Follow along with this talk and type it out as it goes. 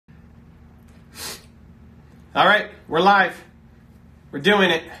All right, we're live. We're doing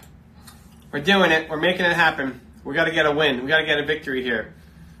it. We're doing it. We're making it happen. We got to get a win. We got to get a victory here.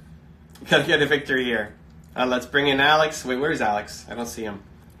 We got to get a victory here. Let's bring in Alex. Wait, where's Alex? I don't see him.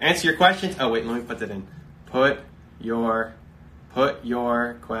 Answer your questions. Oh, wait, let me put that in. Put your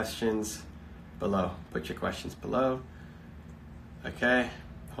questions below. Put your questions below. Okay.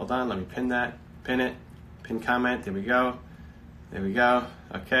 Hold on. Let me pin that. Pin it. Pin comment. There we go. There we go.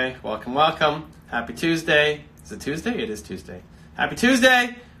 Okay. Welcome, welcome. Happy Tuesday. Is it Tuesday? It is Tuesday. Happy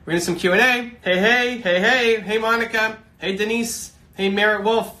Tuesday. We're doing some Q&A. Hey, hey, hey, hey. Hey, Monica. Hey, Denise. Hey, Merritt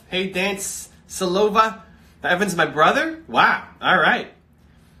Wolf. Hey, Dance Salova. Evan's my brother? Wow. All right.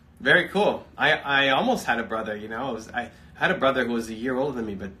 Very cool. I almost had a brother, you know. I had a brother who was a year older than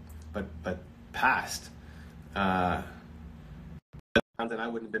me, but passed. Then I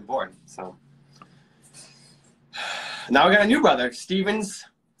wouldn't have been born. So now we got a new brother. Stevens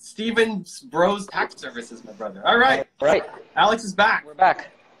Bros Tax Service is my brother. All right. All right. Alex is back. We're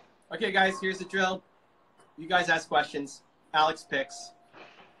back. Okay, guys, here's the drill. You guys ask questions. Alex picks.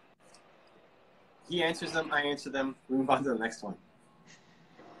 He answers them. I answer them. We move on to the next one.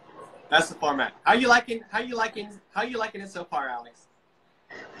 That's the format. How you liking it so far, Alex?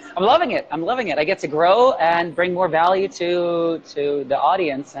 I'm loving it. I'm loving it. I get to grow and bring more value to the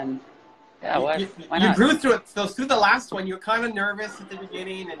audience, and yeah, why not? You grew through it. So through the last one, you were kind of nervous at the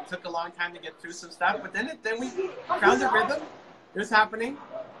beginning, and it took a long time to get through some stuff. But then we found the rhythm. It was happening.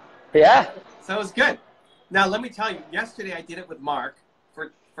 Yeah. So it was good. Now let me tell you. Yesterday I did it with Mark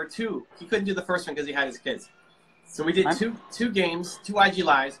for two. He couldn't do the first one because he had his kids. So we did two games, 2 IG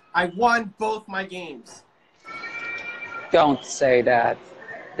Lives. I won both my games. Don't say that.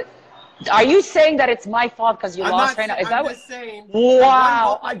 Are you saying that it's my fault because you lost right now? Is that what? Saying,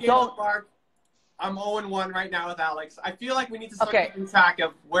 wow. I don't. Mark. I'm 0-1 right now with Alex. I feel like we need to start keeping track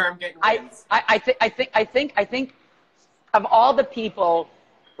of where I'm getting wins. I think of all the people,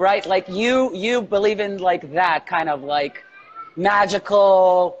 right? Like you believe in like that kind of like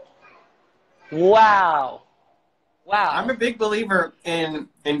magical. Wow. Wow. I'm a big believer in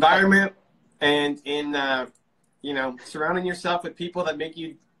environment and in surrounding yourself with people that make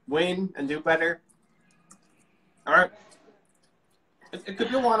you win and do better. All right. It could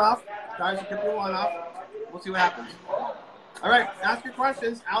be a one-off. Guys, it could be a one-off. We'll see what happens. All right. Ask your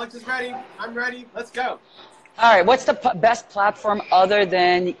questions. Alex is ready. I'm ready. Let's go. All right. What's the best platform other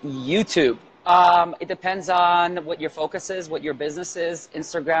than YouTube? It depends on what your focus is, what your business is.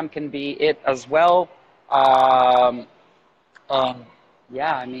 Instagram can be it as well. Yeah,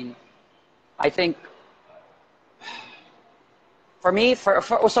 I mean, I think for me, for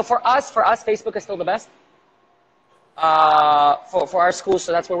us, Facebook is still the best. For our school,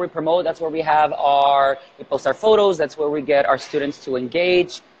 so that's where we promote. That's where we post our photos. That's where we get our students to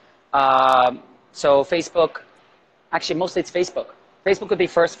engage. So Facebook, actually, mostly it's Facebook. Facebook would be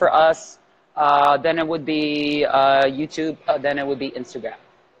first for us. Then it would be YouTube. Then it would be Instagram.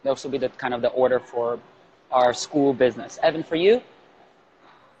 Those would be the kind of the order for our school business. Evan, for you?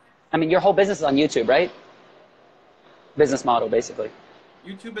 I mean, your whole business is on YouTube, right? Business model, basically.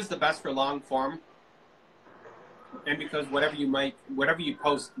 YouTube is the best for long form, and because whatever you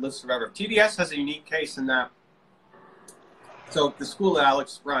post lives forever. TDS has a unique case in that. So the school that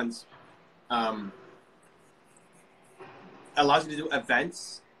Alex runs allows you to do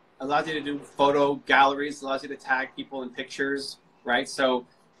events, allows you to do photo galleries, allows you to tag people in pictures, right? So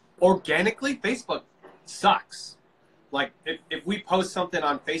organically, Facebook sucks. Like if we post something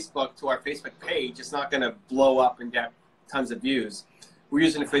on Facebook to our Facebook page, it's not going to blow up and get tons of views. We're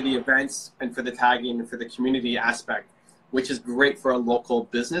using it for the events and for the tagging and for the community aspect, which is great for a local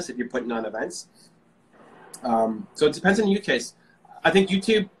business if you're putting on events. So it depends on the use case. I think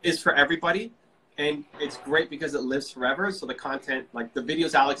YouTube is for everybody, and it's great because it lives forever. So the content, like the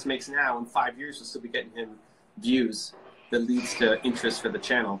videos Alex makes now, in 5 years, will still be getting him views that leads to interest for the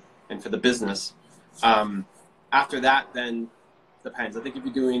channel and for the business. After that, then depends. I think if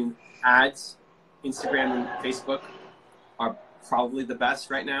you're doing ads, Instagram and Facebook are probably the best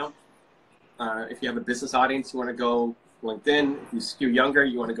right now. If you have a business audience, you want to go LinkedIn. If you skew younger,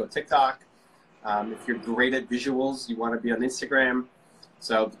 you want to go TikTok. If you're great at visuals, you want to be on Instagram.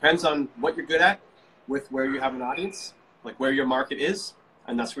 So it depends on what you're good at with where you have an audience, like where your market is,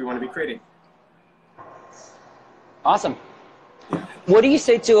 and that's where you want to be creating. Awesome. What do you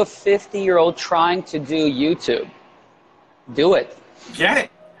say to a 50-year-old trying to do YouTube? Do it. Get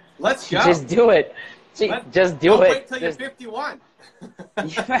it. Let's go. Just do it. Just do don't it. Wait till you're 51.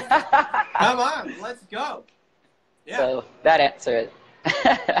 Come on, let's go. Yeah. So that answers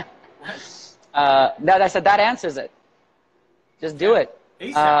it. I said that answers it. Just do it.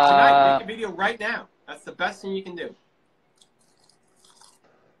 ASAP. Tonight, make a video right now. That's the best thing you can do.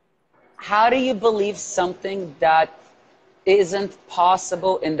 How do you believe something that isn't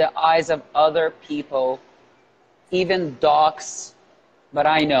possible in the eyes of other people, even docs, but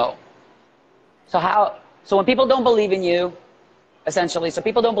I know? So when people don't believe in you, essentially, so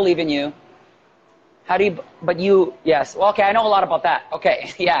people don't believe in you, how do you, but you, yes, well, okay, I know a lot about that.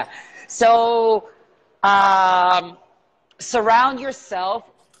 Okay, yeah. So surround yourself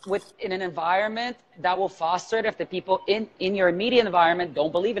in an environment that will foster it if the people in your immediate environment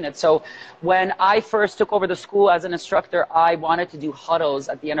don't believe in it. So when I first took over the school as an instructor, I wanted to do huddles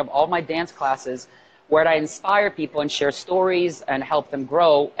at the end of all my dance classes where I inspire people and share stories and help them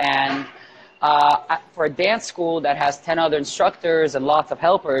grow. And for a dance school that has 10 other instructors and lots of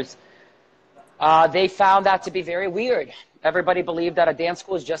helpers, they found that to be very weird. Everybody believed that a dance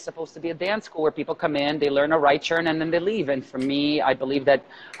school is just supposed to be a dance school where people come in, they learn a right turn, and then they leave. And for me, I believe that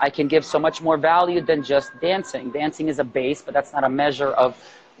I can give so much more value than just dancing. Dancing is a base, but that's not a measure of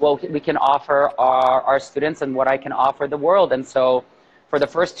what we can offer our students and what I can offer the world. And so for the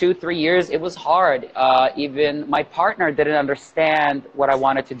first 2-3 years, it was hard. Even my partner didn't understand what I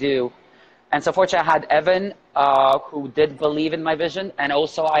wanted to do. And so fortunately, I had Evan, who did believe in my vision, and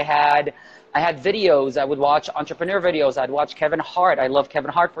also I had videos. I would watch entrepreneur videos. I'd watch Kevin Hart. I love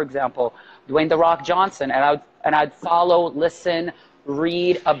Kevin Hart, for example, Dwayne "The Rock" Johnson, and I'd follow, listen,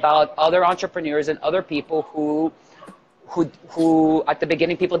 read about other entrepreneurs and other people who at the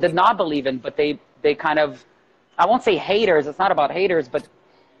beginning people did not believe in, but they kind of, I won't say haters. It's not about haters, but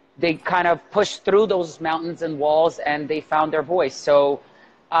they kind of pushed through those mountains and walls, and they found their voice. So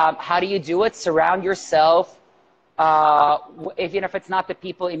how do you do it? Surround yourself, even if it's not the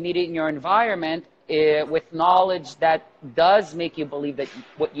people immediate in your environment, with knowledge that does make you believe that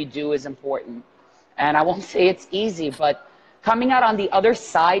what you do is important. And I won't say it's easy, but coming out on the other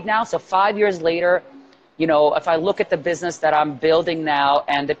side now, so 5 years later, you know, if I look at the business that I'm building now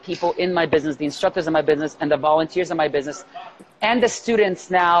and the people in my business, the instructors in my business and the volunteers in my business and the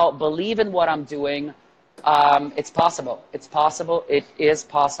students now believe in what I'm doing, it's possible. It's possible. It is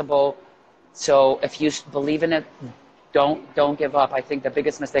possible. So if you believe in it, don't give up. I think the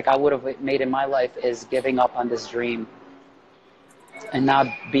biggest mistake I would have made in my life is giving up on this dream and not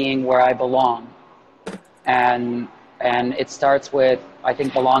being where I belong. And it starts with, I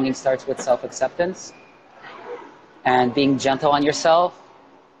think belonging starts with self-acceptance and being gentle on yourself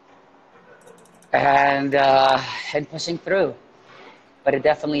and pushing through. But it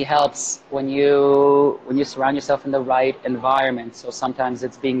definitely helps when you surround yourself in the right environment. So sometimes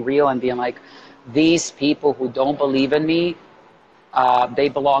it's being real and being like, these people who don't believe in me, they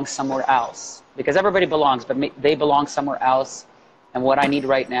belong somewhere else. Because everybody belongs, but they belong somewhere else. And what I need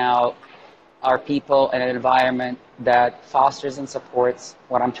right now are people and an environment that fosters and supports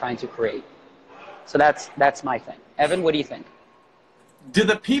what I'm trying to create. So that's my thing. Evan, what do you think? Do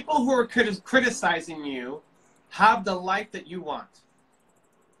the people who are criticizing you have the life that you want?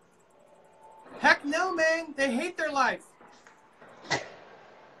 Heck no, man. They hate their life.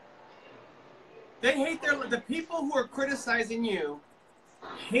 They hate the people who are criticizing you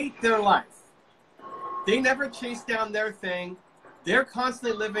hate their life. They never chase down their thing. They're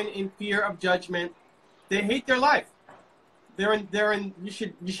constantly living in fear of judgment. They hate their life. You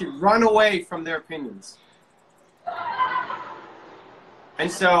should run away from their opinions.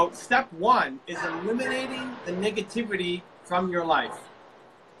 And so step one is eliminating the negativity from your life.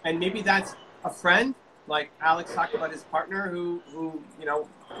 And maybe that's a friend, like Alex talked about his partner who you know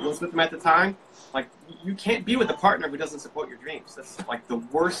was with him at the time. Like, you can't be with a partner who doesn't support your dreams. That's like the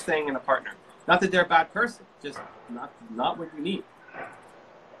worst thing in a partner. Not that they're a bad person, just not what you need.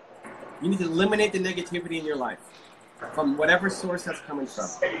 You need to eliminate the negativity in your life from whatever source that's coming from.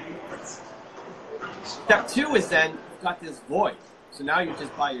 Step two is then you've got this void. So now you're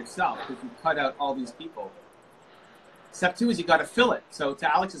just by yourself because you've cut out all these people. Step two is you got to fill it. So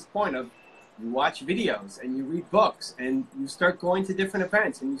to Alex's point of, you watch videos and you read books and you start going to different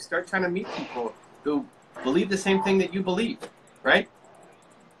events and you start trying to meet people who believe the same thing that you believe, right?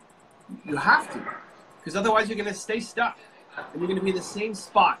 You have to, because otherwise you're going to stay stuck and you're going to be in the same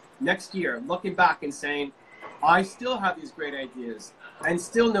spot next year looking back and saying, I still have these great ideas and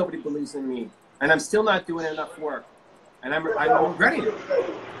still nobody believes in me and I'm still not doing enough work and I'm regretting it.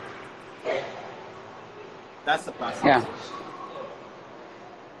 That's the process. Yeah.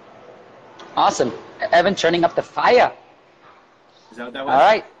 Awesome. Evan turning up the fire. Is that what that was? All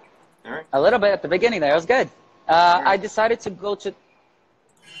right. All right. A little bit at the beginning there. It was good. I decided to go to...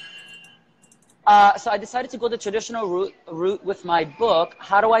 So I decided to go the traditional route with my book.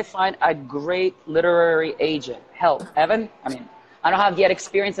 How do I find a great literary agent? Help. Evan? I mean, I don't have yet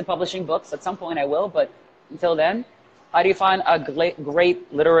experience in publishing books. At some point I will, but until then, how do you find a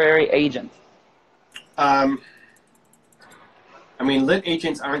great literary agent? I mean, lit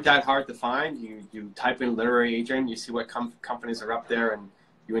agents aren't that hard to find. You type in literary agent, you see what companies are up there, and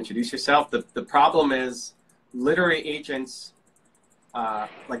you introduce yourself. The problem is literary agents,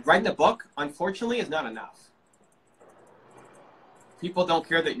 like writing a book, unfortunately, is not enough. People don't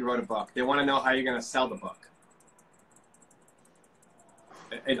care that you wrote a book. They want to know how you're going to sell the book.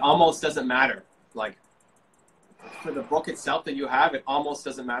 It almost doesn't matter. Like, for the book itself that you have, it almost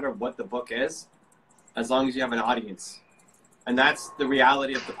doesn't matter what the book is, as long as you have an audience. And that's the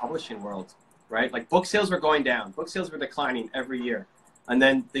reality of the publishing world, right? Like, book sales were going down. Book sales were declining every year. And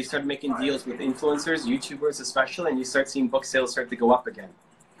then they started making deals with influencers, YouTubers especially, and you start seeing book sales start to go up again.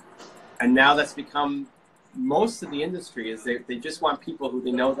 And now that's become most of the industry, is they just want people who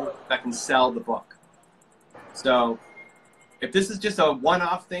they know that can sell the book. So if this is just a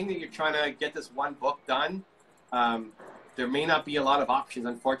one-off thing that you're trying to get this one book done, there may not be a lot of options,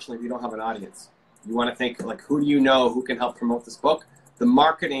 unfortunately, if you don't have an audience. You want to think, like, who do you know who can help promote this book? The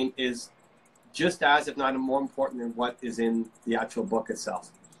marketing is just as, if not more important than what is in the actual book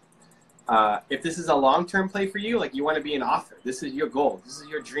itself. If this is a long-term play for you, like you want to be an author, this is your goal, this is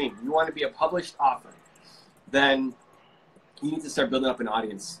your dream, you want to be a published author, then you need to start building up an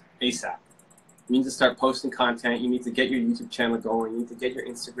audience ASAP. You need to start posting content, you need to get your YouTube channel going, you need to get your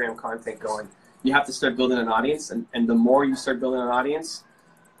Instagram content going. You have to start building an audience, and the more you start building an audience,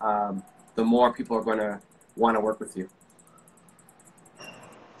 the more people are going to want to work with you.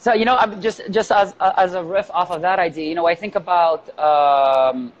 So, you know, I'm just as a riff off of that idea, you know, I think about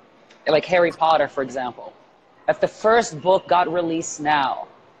like Harry Potter, for example. If the first book got released now,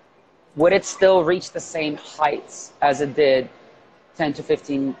 would it still reach the same heights as it did 10 to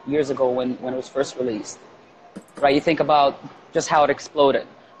 15 years ago when it was first released? Right? You think about just how it exploded.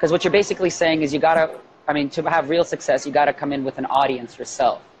 Because what you're basically saying is you gotta, I mean, to have real success, you gotta come in with an audience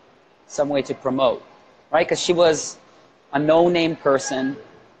yourself, some way to promote, right? Because she was a no-name person,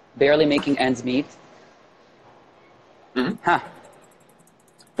 barely making ends meet. Mm-hmm. Huh.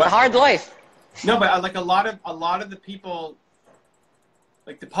 But a hard life. No, but like a lot of the people,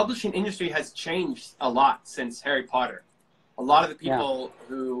 like the publishing industry has changed a lot since Harry Potter. A lot of the people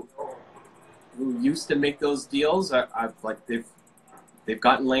who used to make those deals are like they've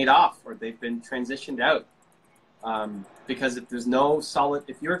gotten laid off, or they've been transitioned out. Because if there's no solid,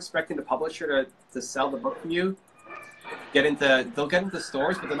 if you're expecting the publisher to sell the book for you, they'll get into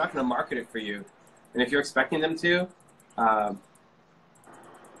stores, but they're not going to market it for you. And if you're expecting them to,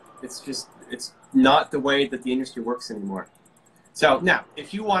 it's not the way that the industry works anymore. So now,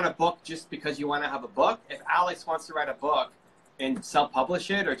 if you want a book just because you want to have a book, if Alex wants to write a book and self-publish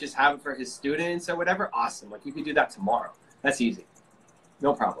it, or just have it for his students or whatever, awesome. Like, you can do that tomorrow. That's easy.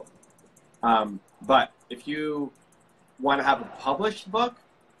 No problem. But if you want to have a published book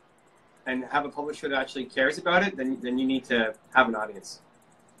and have a publisher that actually cares about it, then you need to have an audience,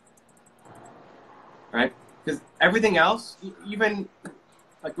 right? Because everything else, even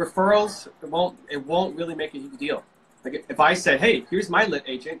like referrals, it won't really make a huge deal. Like, if I said, hey, here's my lit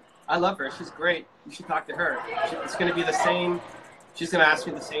agent, I love her, she's great, you should talk to her. It's going to be the same. She's going to ask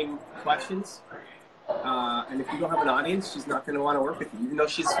me the same questions. And if you don't have an audience, she's not going to want to work with you, even though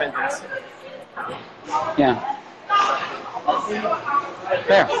she's fantastic. Yeah.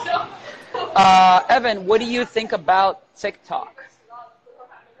 Fair. Evan, what do you think about TikTok?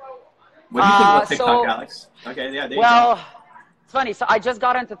 What do you think about TikTok, Alex? Okay, yeah, there you go. It's funny. So I just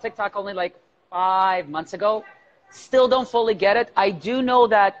got into TikTok only like 5 months ago. Still don't fully get it. I do know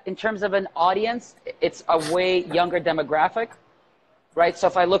that in terms of an audience, it's a way younger demographic, right? So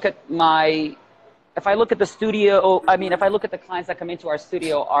if I look at the studio, I mean, if I look at the clients that come into our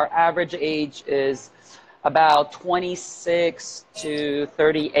studio, our average age is about 26 to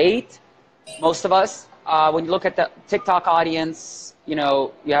 38, most of us. When you look at the TikTok audience, you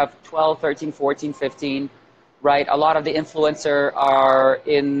know, you have 12, 13, 14, 15, right? A lot of the influencers are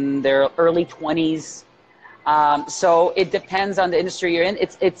in their early 20s. So it depends on the industry you're in.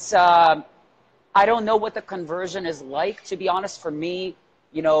 I don't know what the conversion is like, to be honest. For me,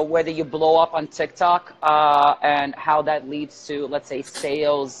 you know, whether you blow up on TikTok and how that leads to, let's say,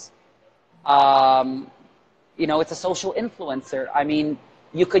 sales. You know, it's a social influencer. I mean,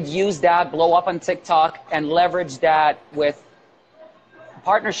 you could use that, blow up on TikTok, and leverage that with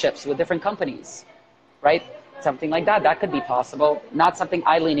partnerships with different companies, right? Something like that. That could be possible. Not something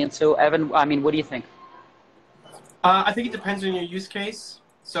I lean into. Evan, I mean, what do you think? I think it depends on your use case.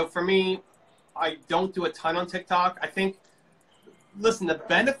 So for me, I don't do a ton on TikTok. I think, listen, the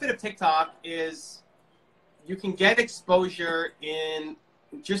benefit of TikTok is you can get exposure in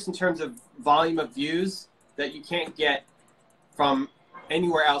just in terms of volume of views that you can't get from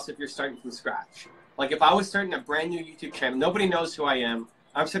anywhere else if you're starting from scratch. Like if I was starting a brand new YouTube channel, nobody knows who I am.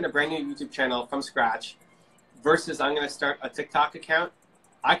 I'm starting a brand new YouTube channel from scratch versus I'm going to start a TikTok account.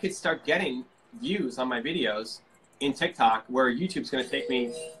 I could start getting views on my videos in TikTok where YouTube's going to take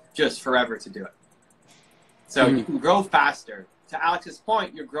me just forever to do it. So you can grow faster. To Alex's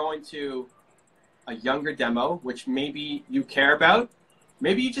point, you're growing to a younger demo, which maybe you care about.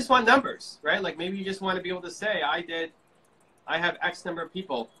 Maybe you just want numbers, right? Like maybe you just want to be able to say, I have X number of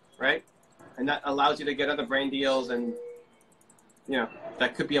people, right? And that allows you to get other brand deals, and you know,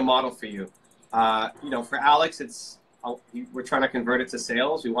 that could be a model for you. You know, for Alex, we're trying to convert it to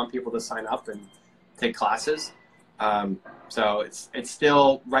sales. We want people to sign up and take classes. So it's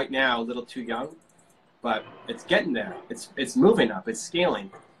still right now a little too young, but it's getting there. It's moving up. It's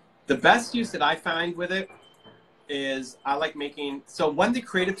scaling. The best use that I find with it is I like making, so one, the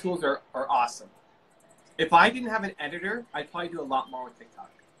creative tools are awesome. If I didn't have an editor, I'd probably do a lot more with TikTok.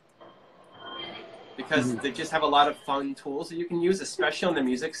 Because they just have a lot of fun tools that you can use, especially on the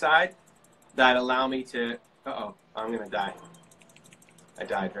music side, that allow me to, uh-oh, I'm going to die. I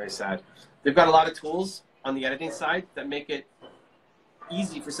died, very sad. They've got a lot of tools on the editing side that make it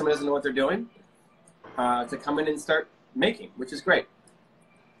easy for someone who doesn't know what they're doing to come in and start making, which is great.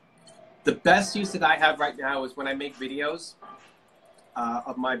 The best use that I have right now is when I make videos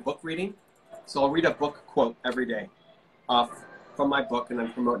of my book reading. So I'll read a book quote every day from my book and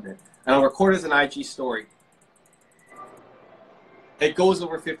I'm promoting it. And I'll record it as an IG story. It goes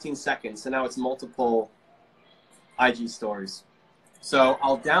over 15 seconds, so now it's multiple IG stories. So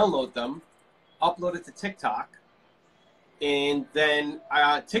I'll download them, upload it to TikTok, and then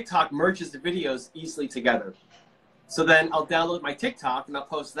TikTok merges the videos easily together. So then I'll download my TikTok and I'll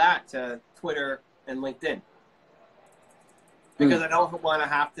post that to Twitter and LinkedIn. Because I don't want to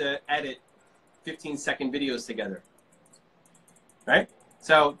have to edit 15-second videos together. Right?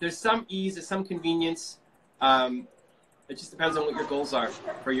 So there's some ease, there's some convenience. It just depends on what your goals are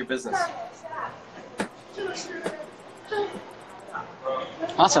for your business.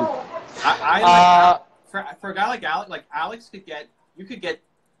 Awesome. For a guy like Alex you could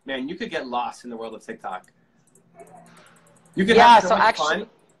get lost in the world of TikTok. You could have so much fun.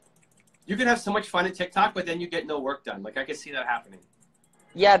 You could have so much fun at TikTok, but then you get no work done. Like I could see that happening.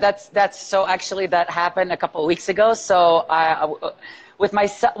 Yeah, that's so actually that happened a couple of weeks ago. So with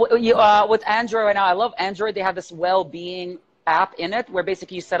Android right now, I love Android. They have this well-being app in it where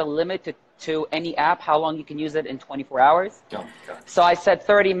basically you set a limit to any app, how long you can use it in 24 hours. Oh, so I set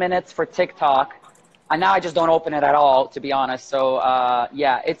 30 minutes for TikTok, and now I just don't open it at all, to be honest. So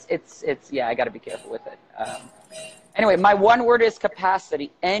yeah, I got to be careful with it. Anyway, my one word is capacity.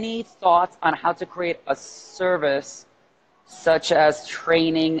 Any thoughts on how to create a service such as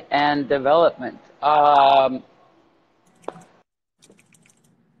training and development?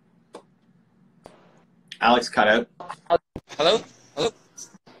 Alex cut out. Hello? Hello?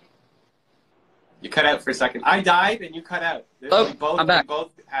 You cut out for a second. I died and you cut out. Hello? I'm back. We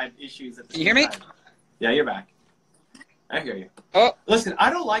both had issues at the Can you hear me? time. Yeah, you're back. I hear you. Oh. Listen, I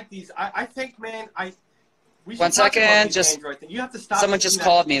don't like these. I think, man, we should 1 second, just Android thing. You have to stop. Someone just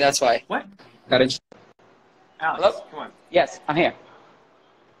called me, that's why. What? Got it. Alex, Hello? come on. Yes, I'm here.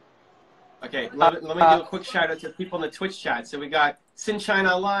 Okay, let me do a quick shout out to people in the Twitch chat. So we got Sunshine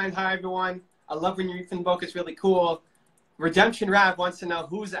Online. Hi, everyone. I love when your Ethan book. It's really cool. Redemption Rav wants to know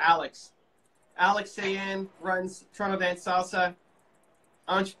who's Alex. Alex Sayan runs Toronto Dance Salsa.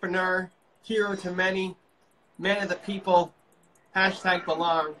 Entrepreneur, hero to many, man of the people,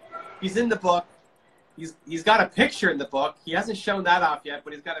 #belong. He's in the book. He's got a picture in the book. He hasn't shown that off yet,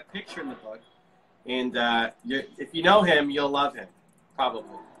 but he's got a picture in the book. And if you know him, you'll love him,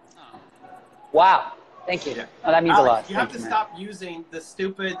 probably. Wow. Thank you. Yeah. Oh, that means Alex, a lot. You have to stop using the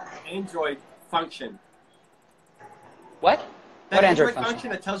stupid Android function. What? That What Android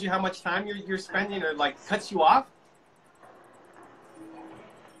function that tells you how much time you're spending or like cuts you off?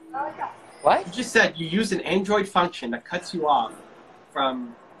 What? You just said you use an Android function that cuts you off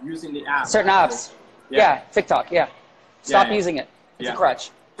from using the app. Certain apps. Yeah, TikTok, yeah. Stop using it. It's a crutch.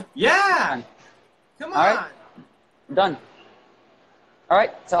 Yeah! Come on! All right. Done. All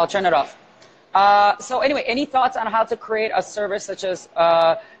right, so I'll turn it off. So anyway, any thoughts on how to create a service such as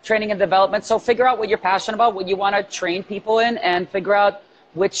training and development? So figure out what you're passionate about, what you want to train people in, and figure out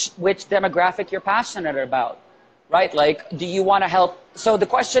which demographic you're passionate about, right? Like, do you want to help? So the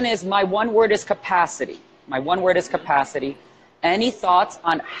question is, my one word is capacity. My one word is capacity. Any thoughts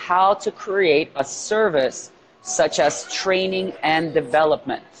on how to create a service such as training and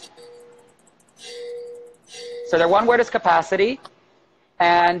development? So their one word is capacity,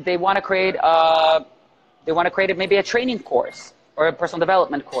 and they want to create maybe a training course or a personal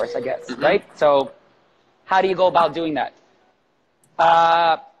development course, I guess, right? So how do you go about doing that?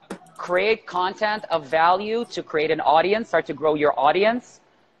 Create content of value to create an audience, start to grow your audience,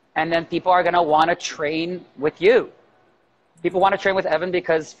 and then people are going to want to train with you. People want to train with Evan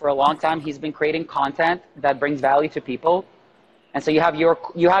because for a long time he's been creating content that brings value to people. And so you have your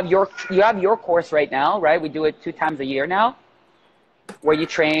course right now, right? We do it 2 times a year now, where you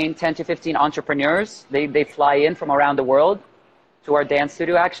train 10 to 15 entrepreneurs. They fly in from around the world to our dance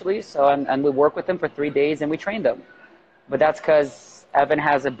studio, actually. So and we work with them for 3 days and we train them. But that's because Evan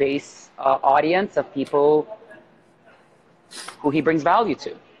has a base audience of people who he brings value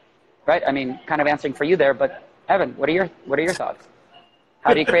to, right? I mean, kind of answering for you there, but Evan, what are your thoughts?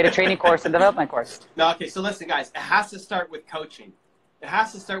 How do you create a training course and development course? No, okay, so listen, guys, it has to start with coaching. It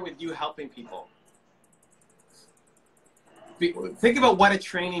has to start with you helping people. Think about what a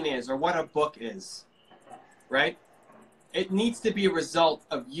training is or what a book is, right? It needs to be a result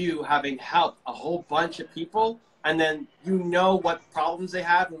of you having helped a whole bunch of people, and then you know what problems they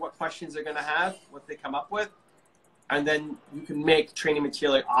have and what questions they're going to have, what they come up with, and then you can make training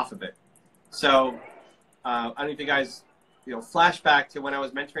material off of it. So I don't know if you guys, flashback to when I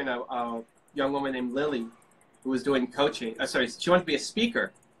was mentoring a young woman named Lily who was doing coaching. She wanted to be a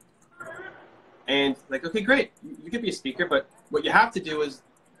speaker. And like, okay, great, you could be a speaker, but what you have to do is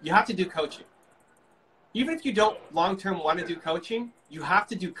you have to do coaching. Even if you don't long-term want to do coaching, you have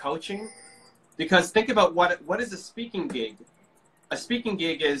to do coaching, because think about what is a speaking gig. A speaking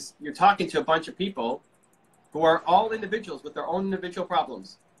gig is you're talking to a bunch of people who are all individuals with their own individual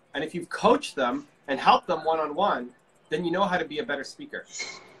problems. And if you've coached them and helped them one-on-one, then you know how to be a better speaker.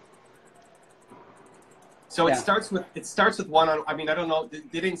 So it starts with one-on. I mean, I don't know.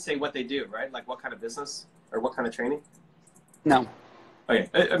 They didn't say what they do, right? Like what kind of business or what kind of training? No. Okay.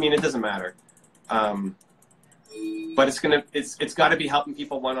 I mean, it doesn't matter. But it's got to be helping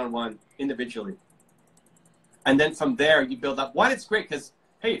people one-on-one individually. And then from there you build up. One, it's great because,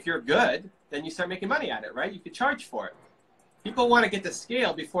 hey, if you're good, then you start making money at it, right? You could charge for it. People want to get to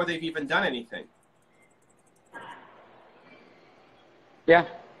scale before they've even done anything. Yeah.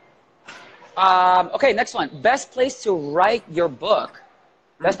 Okay, next one. Best place to write your book.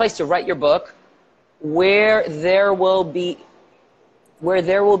 Best place to write your book where there will be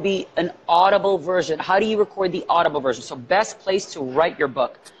an audible version. How do you record the audible version? So best place to write your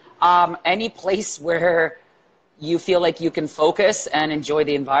book. Any place where you feel like you can focus and enjoy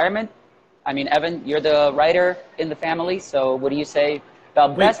the environment. I mean, Evan, you're the writer in the family, so what do you say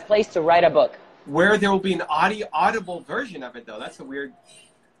about best place to write a book? Where there will be an audible version of it, though. That's a weird...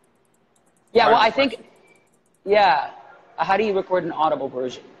 Yeah, well, I think... Yeah. How do you record an audible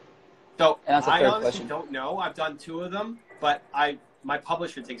version? So and that's a I third honestly question. don't know. I've done 2 of them, but my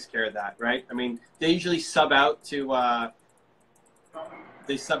publisher takes care of that, right? I mean, they usually sub out to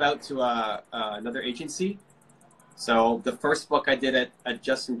another agency. So the first book I did at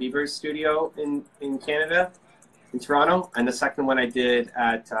Justin Bieber's studio in Canada, in Toronto, and the second one I did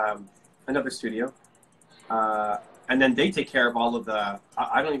at another studio. And then they take care of all of the,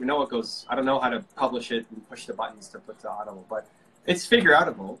 I don't even know what goes, I don't know how to publish it and push the buttons to put the audible, but it's figure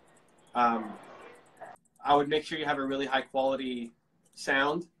outable. I would make sure you have a really high quality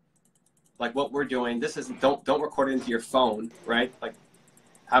sound, like what we're doing. This isn't, don't record it into your phone, right? Like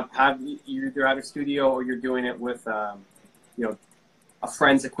have you're either at a studio or you're doing it with, a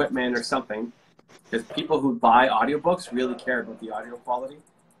friend's equipment or something, because people who buy audiobooks really care about the audio quality.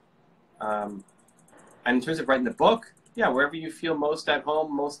 And in terms of writing the book, yeah, wherever you feel most at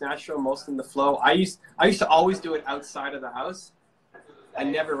home, most natural, most in the flow. I used to always do it outside of the house. I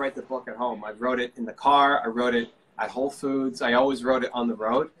never write the book at home. I wrote it in the car. I wrote it at Whole Foods. I always wrote it on the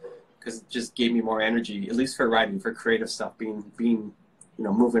road because it just gave me more energy, at least for writing, for creative stuff, being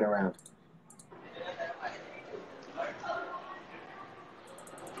moving around.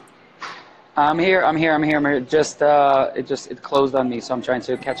 I'm here. Just it closed on me, so I'm trying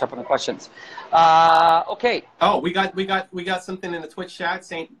to catch up on the questions. Okay. Oh, we got something in the Twitch chat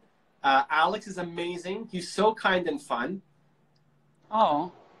saying Alex is amazing. He's so kind and fun.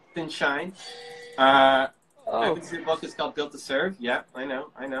 Oh. And shine. Evan's new book is called Built to Serve. Yeah, I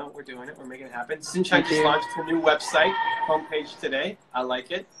know. We're doing it. We're making it happen. Sunshine just launched her new website homepage today. I like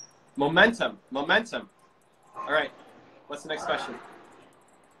it. Momentum. All right. What's the next question?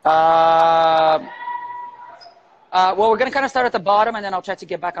 Well, we're going to kind of start at the bottom, and then I'll try to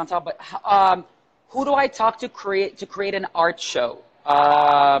get back on top. But who do I talk to create an art show?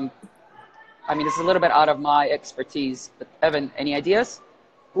 I mean, this is a little bit out of my expertise. But Evan, any ideas?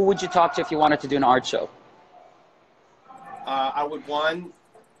 Who would you talk to if you wanted to do an art show? I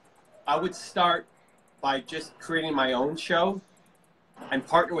would start by just creating my own show and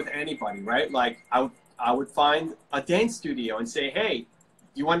partner with anybody, right? Like I would find a dance studio and say, hey,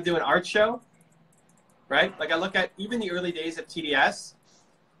 you want to do an art show? Right? Like I look at even the early days of TDS,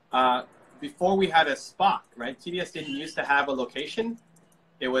 before we had a spot, right? TDS didn't used to have a location.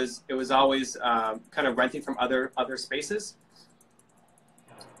 It was always kind of renting from other spaces.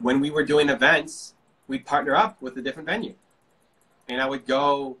 When we were doing events, we'd partner up with a different venue. And I would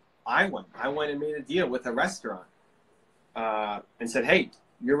go, I went and made a deal with a restaurant and said, hey,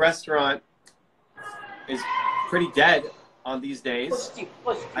 your restaurant is pretty dead on these days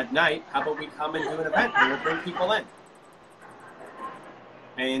at night. How about we come and do an event and we'll bring people in?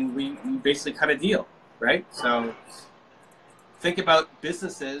 And we basically cut a deal, right? So think about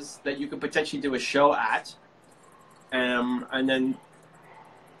businesses that you could potentially do a show at and then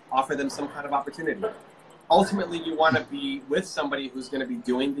offer them some kind of opportunity. Ultimately, you want to be with somebody who's going to be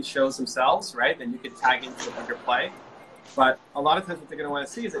doing the shows themselves, right? Then you could tag into a bigger play. But a lot of times what they're going to want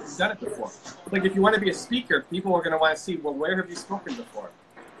to see is that you've done it before. Like if you want to be a speaker, people are going to want to see, well, where have you spoken before?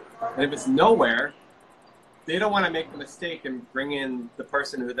 And if it's nowhere, they don't want to make the mistake and bring in the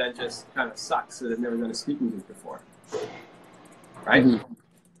person who then just kind of sucks, so they've never done a speaking group before. Right? Mm-hmm.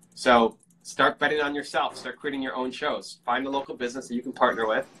 So start betting on yourself. Start creating your own shows. Find a local business that you can partner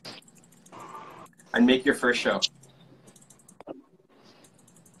with and make your first show.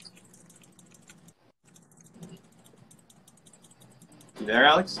 You there,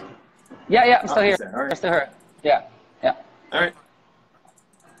 Alex? Yeah, I'm still here. Right. I'm still here. Yeah. All right.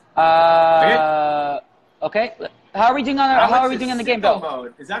 Okay. How are we doing on the game, Bill?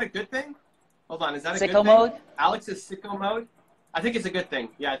 Mode. Is that a good thing? Hold on. Is that a sicko good mode? thing? Alex is sicko mode. I think it's a good thing.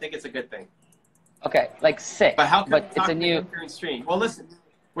 Yeah, I think it's a good thing. Okay, like sick. But how come it's a new stream? Well, listen.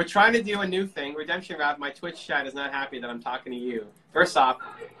 We're trying to do a new thing. Redemption Rap, my Twitch chat is not happy that I'm talking to you. First off,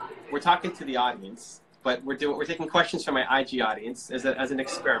 we're talking to the audience, but we're taking questions from my IG audience as an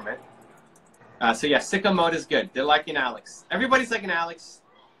experiment. So yeah, sicko mode is good. They're liking Alex. Everybody's liking Alex.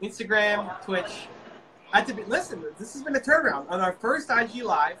 Instagram, Twitch. Listen, this has been a turnaround. On our first IG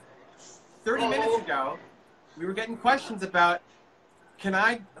Live, 30 minutes ago, we were getting questions about, can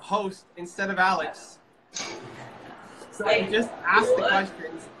I host instead of Alex? So we just ask the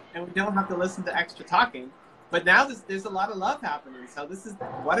questions, and we don't have to listen to extra talking. But now there's a lot of love happening. So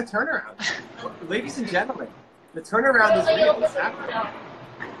what a turnaround. Ladies and gentlemen, the turnaround is real. It's happening.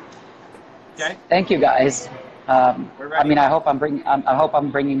 Okay. Thank you, guys. I mean, I hope I'm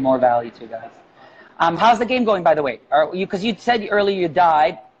bringing more value to you guys. How's the game going, by the way? Because you said earlier you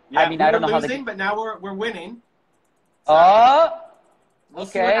died. Yeah, I mean, I don't know how but now we're winning. So we'll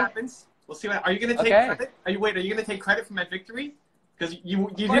see what happens. We'll see what. Are you going to take credit? Are you going to take credit for my victory? Because you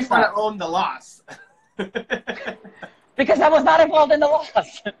didn't want to own the loss. Because I was not involved in the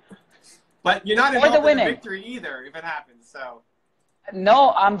loss. But you're not involved in the victory either, if it happens. So.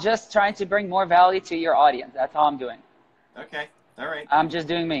 No, I'm just trying to bring more value to your audience. That's all I'm doing. Okay. All right. I'm just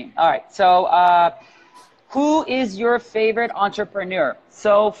doing me. All right. So, who is your favorite entrepreneur?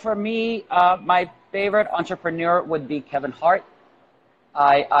 So for me, my favorite entrepreneur would be Kevin Hart.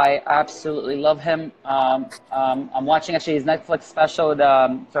 I absolutely love him. I'm watching actually his Netflix special,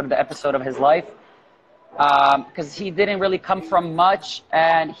 sort of the episode of his life, because he didn't really come from much,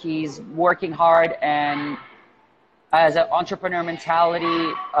 and he's working hard and as an entrepreneur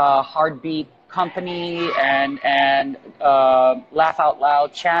mentality, Heartbeat company and Laugh Out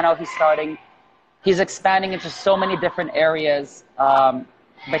Loud channel he's starting. He's expanding into so many different areas, but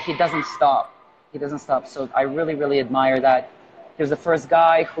he doesn't stop. He doesn't stop. So I really, really admire that. He was the first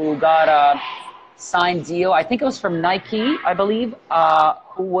guy who got a signed deal. I think it was from Nike, I believe,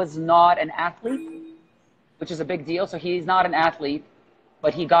 who was not an athlete, which is a big deal. So he's not an athlete,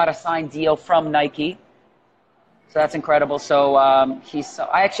 but he got a signed deal from Nike. So that's incredible. So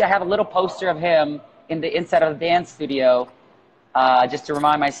I actually have a little poster of him in the inside of the dance studio, just to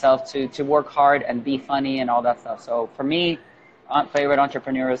remind myself to work hard and be funny and all that stuff. So for me, favorite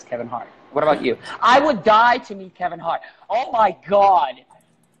entrepreneur is Kevin Hart. What about you? I would die to meet Kevin Hart. Oh my God.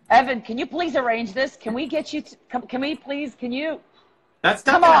 Evan, can you please arrange this? Can we get you can we please, can you? That's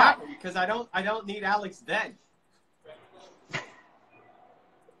not going to happen because I don't need Alex dead.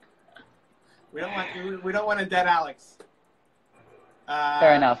 We don't want a dead Alex.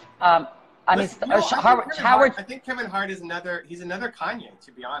 Fair enough. I think Kevin Hart is another Kanye,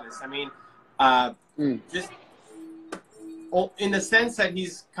 to be honest. I mean, just in the sense that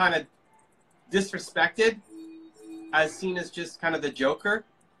he's kind of disrespected, as seen as just kind of the Joker.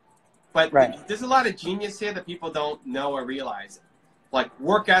 But there's a lot of genius here that people don't know or realize. Like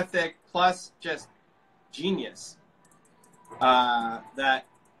work ethic plus just genius. that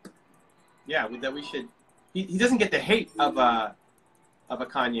that we should. He doesn't get the hate of a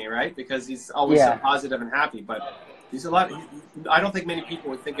Kanye, right? Because he's always so positive and happy. But there's a lot. I don't think many people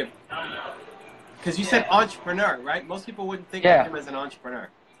would think of, because you said entrepreneur, right? Most people wouldn't think of him as an entrepreneur.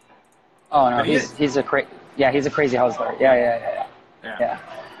 Oh no, he's a crazy hustler. Yeah.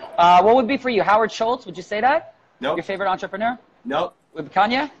 What would be for you, Howard Schultz? Would you say that? Nope. Your favorite entrepreneur? Nope. With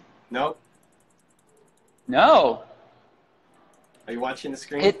Kanye? Nope. No. Are you watching the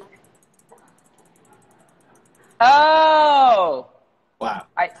screen? Oh. Wow.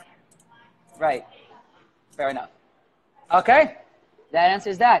 Right. Fair enough. Okay. That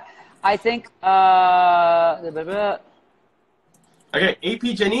answers that. I think. Okay. AP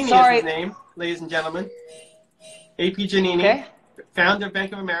Giannini is his name, ladies and gentlemen. AP Giannini, founder of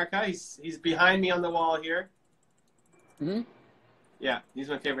Bank of America. He's behind me on the wall here. Mm-hmm. Yeah, he's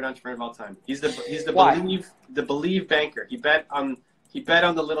my favorite entrepreneur of all time. He's the believe banker. He bet on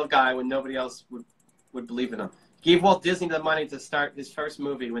the little guy when nobody else would believe in him. Gave Walt Disney the money to start his first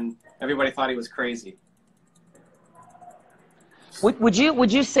movie when everybody thought he was crazy. Would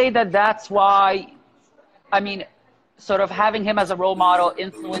you say that that's why? I mean, sort of having him as a role model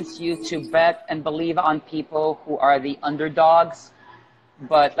influenced you to bet and believe on people who are the underdogs.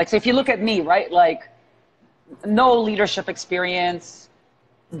 But like, so if you look at me, right, like no leadership experience,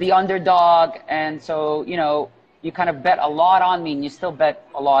 the underdog. And so, you kind of bet a lot on me and you still bet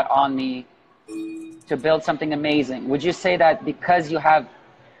a lot on me to build something amazing. Would you say that because you have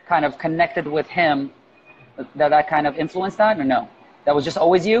kind of connected with him, that kind of influenced that, or no? That was just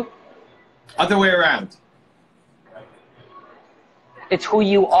always you? Other way around. It's who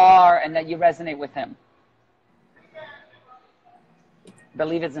you are and that you resonate with him.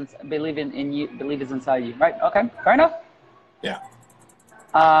 Believe it's in you. Believe it's inside you. Right? Okay. Fair enough. Yeah.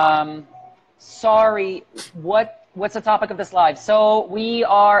 Sorry. What's the topic of this live? So we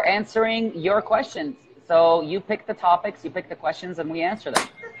are answering your questions. So you pick the topics, you pick the questions, and we answer them.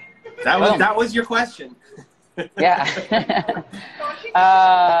 That was your question. Yeah.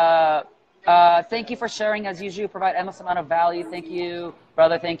 Thank you for sharing. As usual, you provide endless amount of value. Thank you,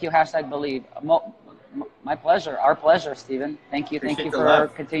 brother. Thank you. #believe. My pleasure. Our pleasure, Stephen. Thank you. Thank you for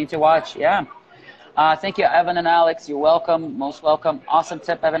continuing to watch. Yeah. Thank you, Evan and Alex. You're welcome. Most welcome. Awesome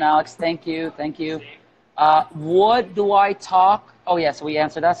tip, Evan, Alex. Thank you. Thank you. What do I talk? Oh, yes. So we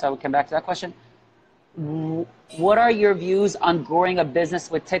answered that. So I will come back to that question. What are your views on growing a business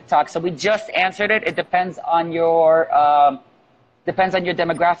with TikTok? So we just answered it. It depends on your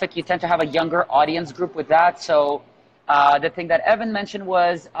demographic. You tend to have a younger audience group with that. So the thing that Evan mentioned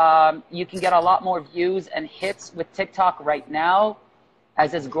was you can get a lot more views and hits with TikTok right now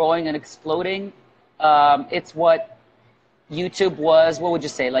as it's growing and exploding. It's what YouTube was, what would you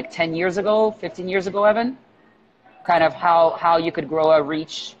say, like 10 years ago, 15 years ago, Evan? Kind of how you could grow a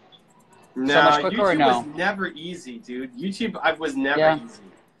reach so much quicker, YouTube or no? was never easy, dude. YouTube was never easy.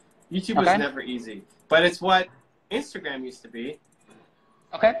 YouTube was never easy. But it's what Instagram used to be.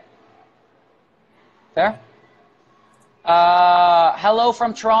 Okay. Fair. Hello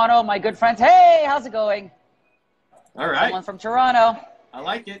from Toronto, my good friends. Hey, how's it going? All right. Someone from Toronto. I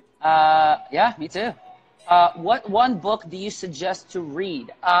like it. Yeah, me too. What one book do you suggest to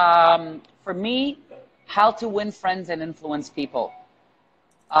read? For me, How to Win Friends and Influence People.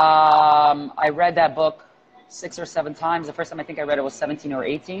 I read that book 6 or 7 times. The first time I think I read it was 17 or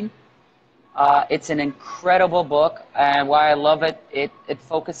 18. It's an incredible book, and why I love it, it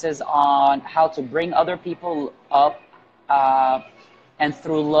focuses on how to bring other people up, and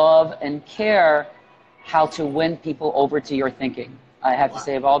through love and care, how to win people over to your thinking. I have to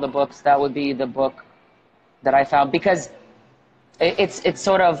say, of all the books, that would be the book that I found, because it's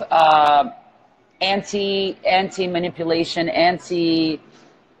sort of anti-manipulation,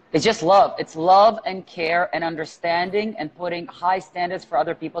 it's just love. It's love and care and understanding and putting high standards for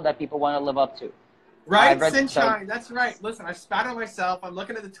other people that people want to live up to. Right, Sunshine. That's right. Listen, I spat on myself. I'm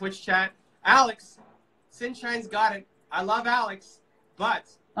looking at the Twitch chat. Alex, Sunshine's got it. I love Alex, but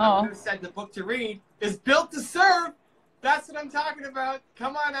I would have said the book to read is Built to Serve. That's what I'm talking about.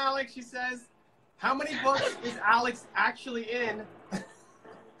 Come on, Alex, she says. How many books is Alex actually in?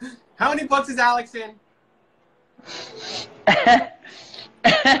 How many books is Alex in?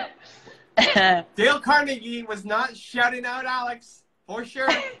 Dale Carnegie was not shouting out Alex, for sure.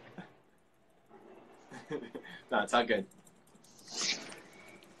 No, it's all good.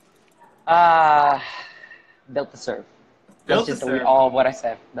 Built to Serve. Built Just to to read Serve. all of what I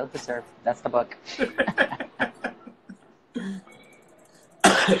said. Built to Serve. That's the book.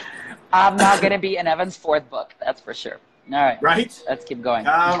 I'm not going to be in Evan's 4th book. That's for sure. All right. Right? Let's keep going.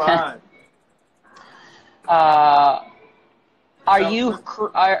 Come on. Are So, you?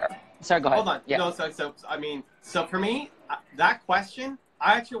 Sorry, go ahead. hold on. Yeah. No, I mean, so for me, that question,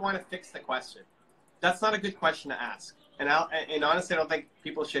 I actually want to fix the question. That's not a good question to ask. And honestly, I don't think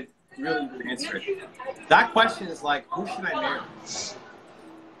people should really even answer it. That question is like, who should I marry?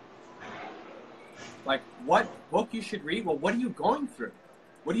 Like, what book you should read? Well, what are you going through?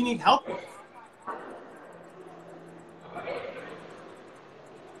 What do you need help with?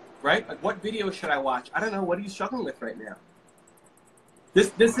 Right? Like, what video should I watch? I don't know. What are you struggling with right now?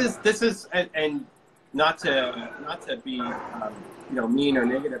 This is and not to be mean or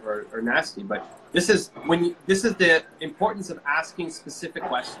negative or nasty, but this is the importance of asking specific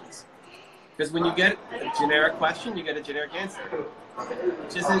questions. Because when you get a generic question, you get a generic answer,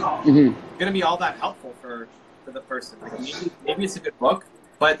 which isn't going to be all that helpful for the person. Like maybe it's a good book,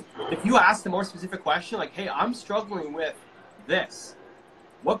 but if you ask the more specific question, like, hey, I'm struggling with this,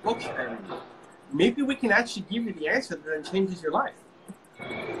 what book should I read? Maybe we can actually give you the answer that then changes your life.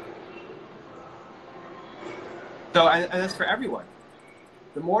 So, and that's for everyone.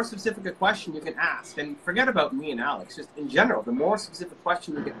 The more specific a question you can ask, and forget about me and Alex, just in general, the more specific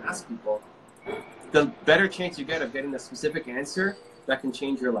question you can ask people, the better chance you get of getting a specific answer that can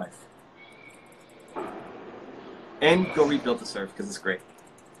change your life. And go read Built to Serve, because it's great.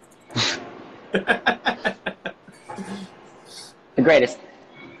 The greatest.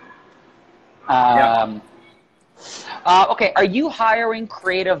 Okay, are you hiring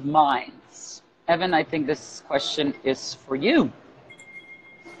creative minds? Evan, I think this question is for you.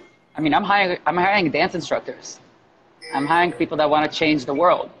 I mean, I'm hiring dance instructors. I'm hiring people that want to change the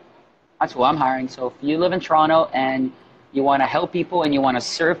world. That's who I'm hiring. So if you live in Toronto and you want to help people and you want to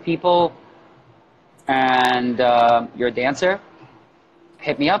serve people and you're a dancer,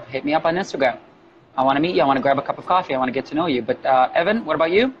 hit me up on Instagram. I want to meet you. I want to grab a cup of coffee. I want to get to know you. But Evan, what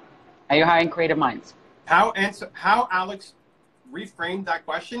about you? Are you hiring creative minds? How Alex reframed that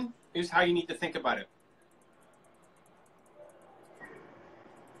question is how you need to think about it.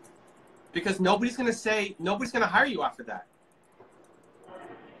 Because nobody's going to hire you after that.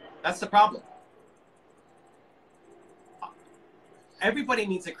 That's the problem. Everybody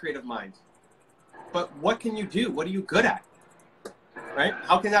needs a creative mind. But what can you do? What are you good at? Right?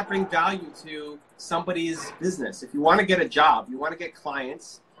 How can that bring value to somebody's business? If you want to get a job, you want to get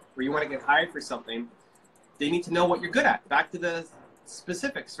clients, or you want to get hired for something, they need to know what you're good at. Back to the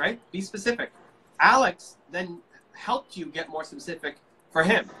specifics, right? Be specific. Alex then helped you get more specific for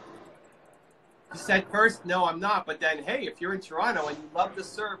him. You said first, no, I'm not. But then, hey, if you're in Toronto and you love to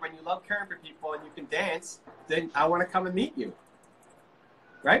serve and you love caring for people and you can dance, then I want to come and meet you.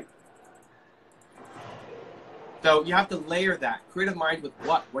 Right? So you have to layer that creative mind with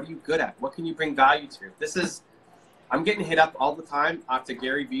what? What are you good at? What can you bring value to? I'm getting hit up all the time after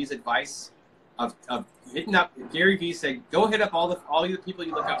Gary Vee's advice of hitting up. Gary Vee saying, go hit up all the people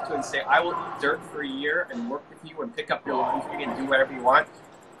you look up to and say, I will eat dirt for a year and work with you and pick up your laundry and do whatever you want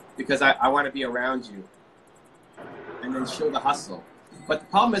because I want to be around you. And then show the hustle. But the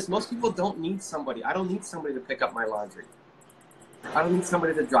problem is most people don't need somebody. I don't need somebody to pick up my laundry. I don't need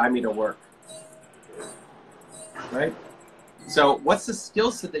somebody to drive me to work. Right? So what's the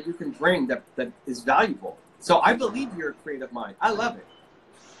skill set that you can bring that is valuable? So I believe you're a creative mind. I love it.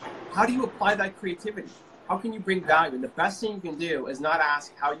 How do you apply that creativity? How can you bring value? And the best thing you can do is not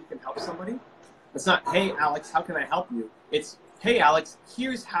ask how you can help somebody. It's not, hey, Alex, how can I help you? It's, hey, Alex,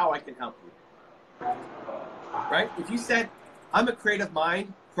 here's how I can help you. Right? If you said, I'm a creative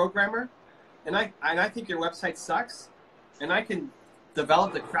mind programmer, and I think your website sucks, and I can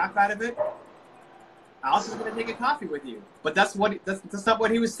develop the crap out of it, Alex is going to take a coffee with you. But that's not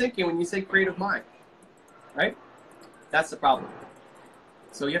what he was thinking when you say creative mind. Right? That's the problem.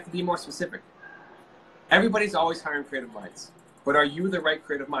 So you have to be more specific. Everybody's always hiring creative minds. But are you the right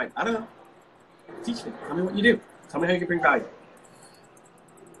creative mind? I don't know. Teach me. Tell me what you do. Tell me how you can bring value.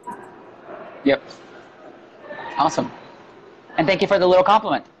 Yep. Awesome. And thank you for the little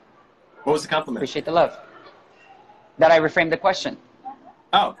compliment. What was the compliment? Appreciate the love. That I reframed the question.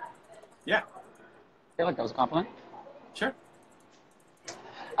 Oh, yeah. I feel like that was a compliment. Sure.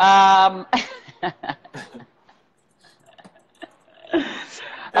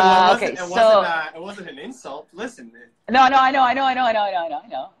 It wasn't an insult. Listen. No, I know.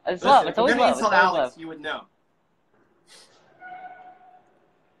 It's love. It's always love. Insult Alex, you would know.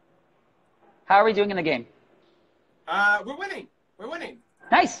 How are we doing in the game? We're winning.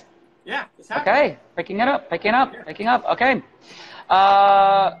 Nice. Yeah, it's happening. Okay, picking up. Okay.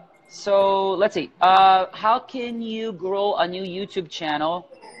 So let's see. How can you grow a new YouTube channel?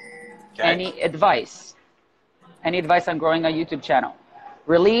 Okay. Any advice? Any advice on growing a YouTube channel?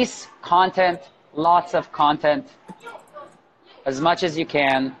 Release content, lots of content. as much as you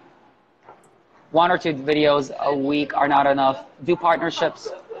can. 1 or 2 videos a week are not enough. Do partnerships.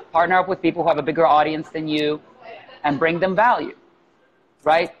 Partner up with people who have a bigger audience than you and bring them value,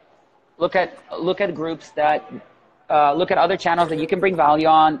 right? Look at groups that, look at other channels that you can bring value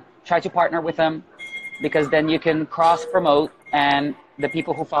on. Try to partner with them, because then you can cross promote and the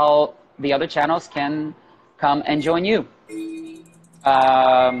people who follow the other channels can come and join you.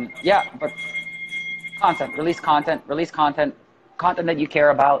 Yeah, but content, release content that you care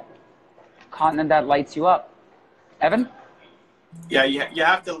about, content that lights you up. Evan? Yeah, you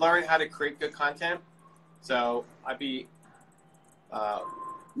have to learn how to create good content. So I'd be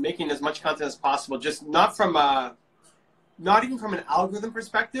making as much content as possible, just not even from an algorithm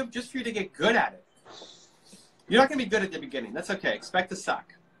perspective, just for you to get good at it. You're not going to be good at the beginning. That's okay. Expect to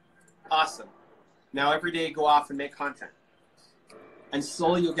suck. Awesome. Now every day go off and make content. And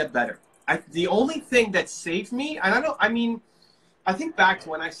slowly you'll get better. The only thing that saved me, and I think back to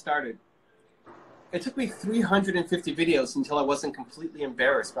when I started. It took me 350 videos until I wasn't completely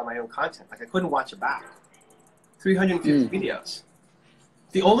embarrassed by my own content. Like I couldn't watch it back. 350 videos.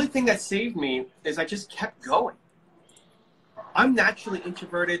 The only thing that saved me is I just kept going. I'm naturally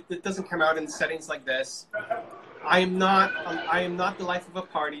introverted. That doesn't come out in settings like this. I am not the life of a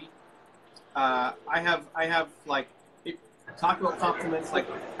party. I have like, talk about compliments. Like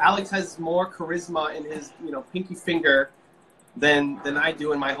Alex has more charisma in his pinky finger than I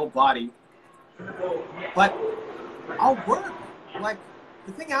do in my whole body. But I'll work. Like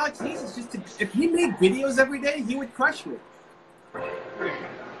the thing Alex needs is just to, if he made videos every day, he would crush me.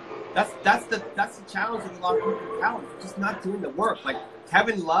 That's the challenge with a lot of people with talent. They're just not doing the work. Like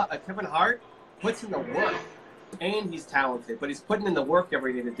Kevin Hart puts in the work, and he's talented, but he's putting in the work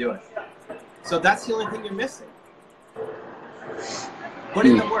every day to do it. So that's the only thing you're missing. Put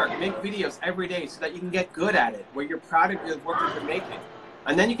in the work, make videos every day so that you can get good at it, where you're proud of the work that you're making.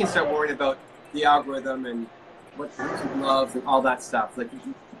 And then you can start worrying about the algorithm and what YouTube loves and all that stuff. Like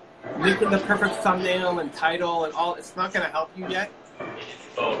making the perfect thumbnail and title and all, it's not going to help you yet.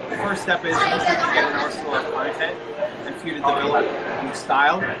 The first step is just to get an arsenal of content and for you to develop your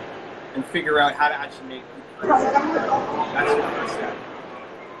style and figure out how to actually make good content. That's your first step.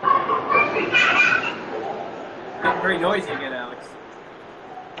 Getting very noisy again, Alex.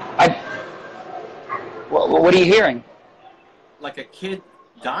 What are you hearing? Like a kid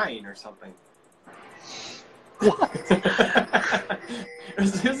dying or something. What?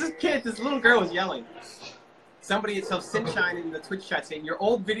 There's this kid, this little girl was yelling. Somebody at Sunshine in the Twitch chat saying, your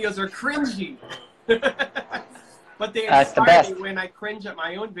old videos are cringy. But they inspire me when I cringe at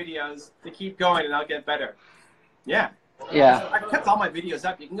my own videos to keep going and I'll get better. Yeah. Yeah. So I kept all my videos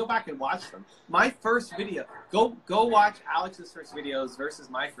up. You can go back and watch them. My first video, go watch Alex's first videos versus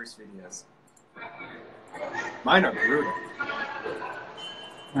my first videos. Mine are brutal.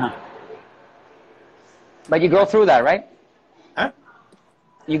 Yeah. But you grow through that, right? Huh?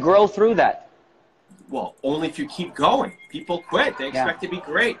 You grow through that. Well, only if you keep going. People quit. They expect to be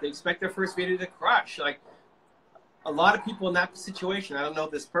great. They expect their first video to crush. Like, a lot of people in that situation, I don't know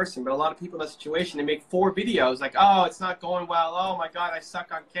this person, but a lot of people in that situation, they make 4 videos. Like, oh, it's not going well. Oh, my God, I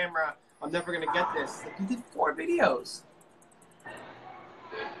suck on camera. I'm never going to get this. Like, you did 4 videos.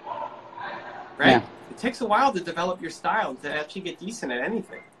 Right? Yeah. It takes a while to develop your style to actually get decent at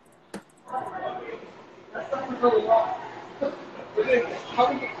anything.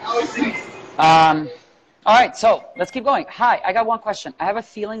 All right, so let's keep going. Hi, I got one question. I have a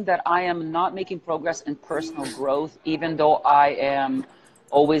feeling that I am not making progress in personal growth, even though I am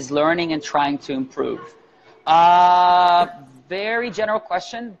always learning and trying to improve. Very general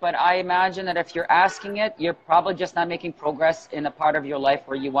question, but I imagine that if you're asking it, you're probably just not making progress in a part of your life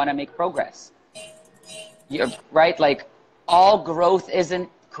where you want to make progress. You're right, like all growth isn't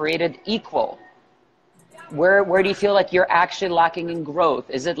created equal. Where do you feel like you're actually lacking in growth?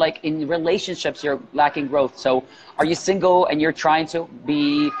 Is it like in relationships you're lacking growth? So are you single and you're trying to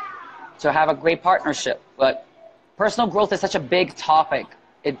have a great partnership? But personal growth is such a big topic.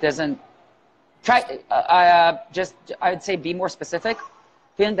 It doesn't I'd say be more specific.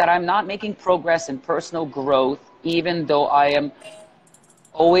 Feeling that I'm not making progress in personal growth, even though I am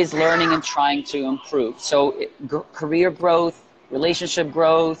always learning and trying to improve. So career growth, relationship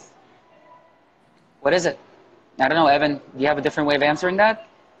growth. What is it? I don't know, Evan. Do you have a different way of answering that?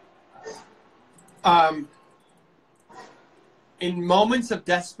 In moments of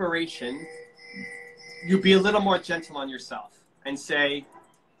desperation, you be a little more gentle on yourself and say,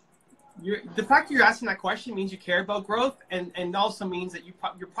 the fact that you're asking that question means you care about growth, and also means that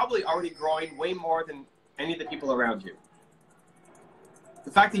you're probably already growing way more than any of the people around you.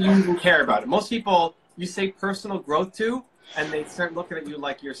 The fact that you even care about it. Most people you say personal growth to, and they start looking at you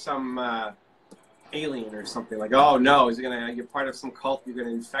like you're some alien or something. Like, oh no, you're part of some cult. You're gonna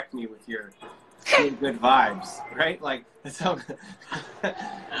infect me with your good vibes, right? Like, so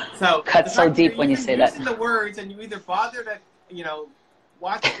Cut so deep when you say that. Using the words, and you either bother to,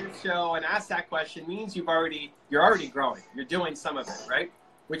 watch your show and ask that question means you're already growing. You're doing some of it, right?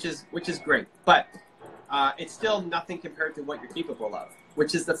 Which is great, but it's still nothing compared to what you're capable of,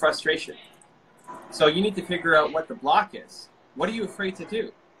 which is the frustration. So you need to figure out what the block is. What are you afraid to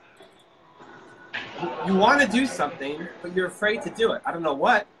do? You want to do something, but you're afraid to do it. I don't know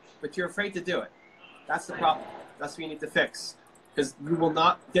what, but you're afraid to do it. That's the problem. That's what you need to fix, because you will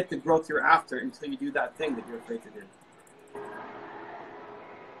not get the growth you're after until you do that thing that you're afraid to do.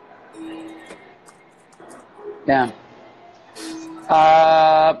 Yeah.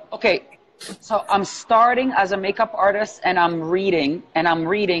 Okay. So I'm starting as a makeup artist, and I'm reading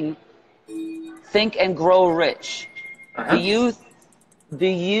Think and Grow Rich. Uh-huh. Do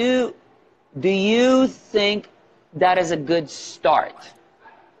you think that is a good start?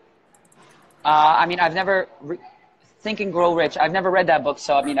 I mean, I've never Think and Grow Rich. I've never read that book,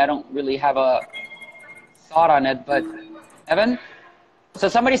 so I mean, I don't really have a thought on it. But Evan, so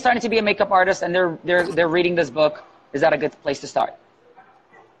somebody's starting to be a makeup artist, and they're reading this book. Is that a good place to start?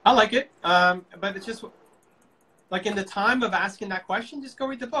 I like it, but it's just like in the time of asking that question, just go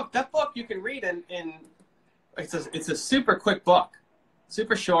read the book. That book you can read in it's a super quick book,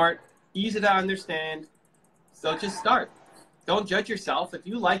 super short, easy to understand. So just start. Don't judge yourself. If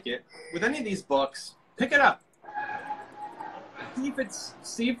you like it with any of these books, pick it up.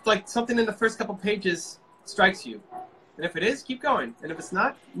 See if like something in the first couple pages strikes you, and if it is, keep going. And if it's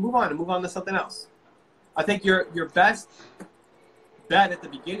not, move on to something else. I think your best bet at the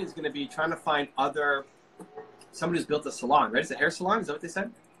beginning is going to be trying to find somebody who's built a salon, right? Is it a hair salon? Is that what they said?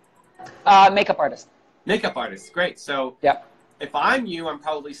 Makeup artist. Makeup artist, great. So yeah, if I'm you, I'm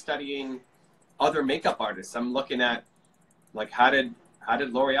probably studying other makeup artists. I'm looking at like how did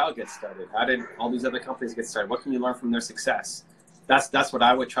L'Oreal get started? How did all these other companies get started? What can you learn from their success? That's what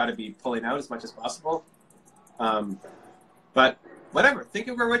I would try to be pulling out as much as possible. But whatever, Think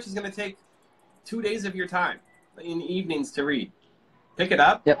and Grow Rich is going to take 2 days of your time in the evenings to read. Pick it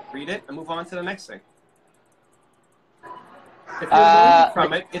up, read it, and move on to the next thing. If you're learning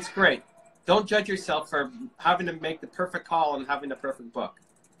from it, it's great. Don't judge yourself for having to make the perfect call and having the perfect book.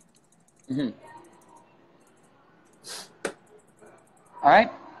 Mm-hmm. All right.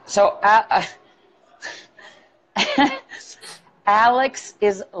 So Alex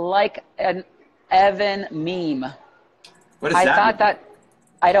is like an Evan meme. What does that mean? Thought that.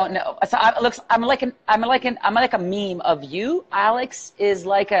 I don't know. So I'm like a meme of you. Alex is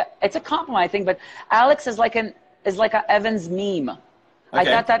like it's a compliment, I think, but Alex is like a Evan's meme. Okay. I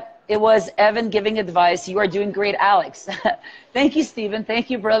thought that it was Evan giving advice. You are doing great, Alex. Thank you, Stephen. Thank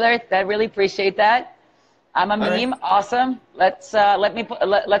you, brother. I really appreciate that. I'm a meme. Right. Awesome. Let's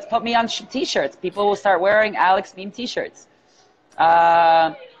put me on t-shirts. People will start wearing Alex meme t-shirts.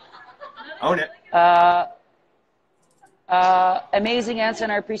 Own it. Amazing answer,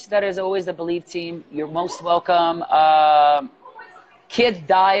 and I appreciate that as always, the Believe team. You're most welcome. Kids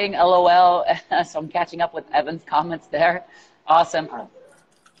dying, LOL. So I'm catching up with Evan's comments there. Awesome.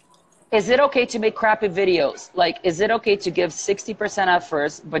 Is it okay to make crappy videos? Like, is it okay to give 60% at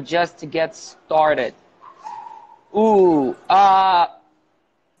first, but just to get started? Ooh,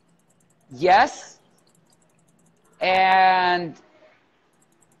 yes, and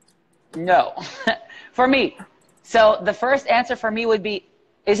no, for me. So the first answer for me would be,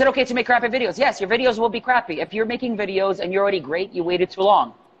 is it okay to make crappy videos? Yes, your videos will be crappy. If you're making videos and you're already great, you waited too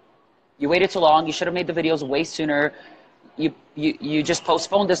long. You waited too long. You should have made the videos way sooner. You just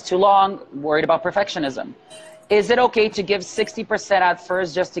postponed this too long, worried about perfectionism. Is it okay to give 60% at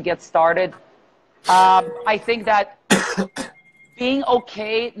first just to get started? I think that being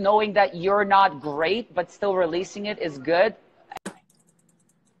okay knowing that you're not great, but still releasing it is good.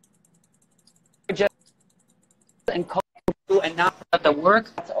 Just and not the work.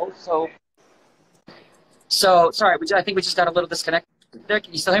 That's also. So sorry, I think we just got a little disconnected there.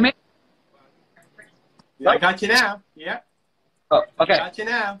 Can you still hear me? Yeah, I got you now. Yeah. Oh, okay. Got you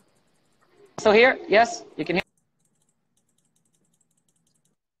now. So here, yes, you can hear.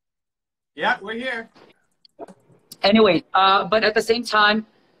 Yeah, we're here. Anyway, but at the same time,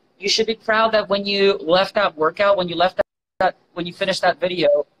 you should be proud that when you left that workout, when you finished that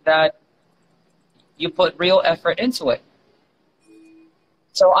video, that you put real effort into it.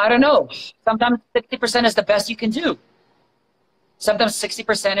 So I don't know. Sometimes 60% is the best you can do. Sometimes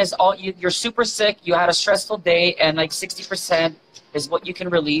 60% is all you're super sick. You had a stressful day, and like 60% is what you can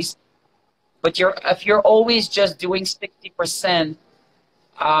release. But if you're always just doing 60%,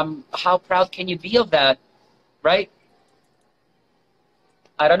 how proud can you be of that, right?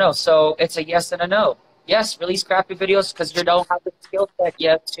 I don't know. So it's a yes and a no. Yes, release crappy videos because you don't have the skill set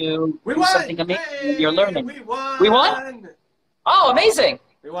yet to do something amazing. Hey, You're learning. we won. We won? Oh, amazing.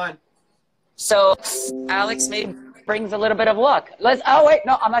 We won. So Alex maybe brings a little bit of luck. Oh, wait.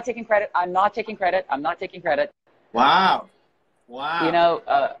 No, I'm not taking credit. I'm not taking credit. I'm not taking credit. Wow. Wow. You know,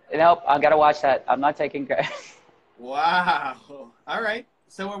 nope, I got to watch that. I'm not taking credit. Wow. All right.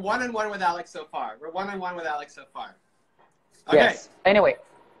 So we're 1-1 with Alex so far. We're 1-1 with Alex so far. Okay. Yes. Anyway.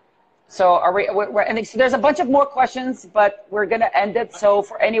 So are we're ending. So there's a bunch of more questions, but we're gonna end it. So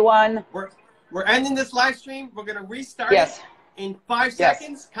for anyone, we're ending this live stream. We're gonna restart yes. it in 5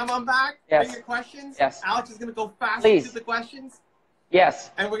 seconds. Come on back. Yes. Bring your questions. Yes. Alex is gonna go fast Please. through the questions.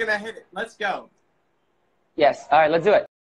 Yes. And we're gonna hit it. Let's go. Yes. All right. Let's do it.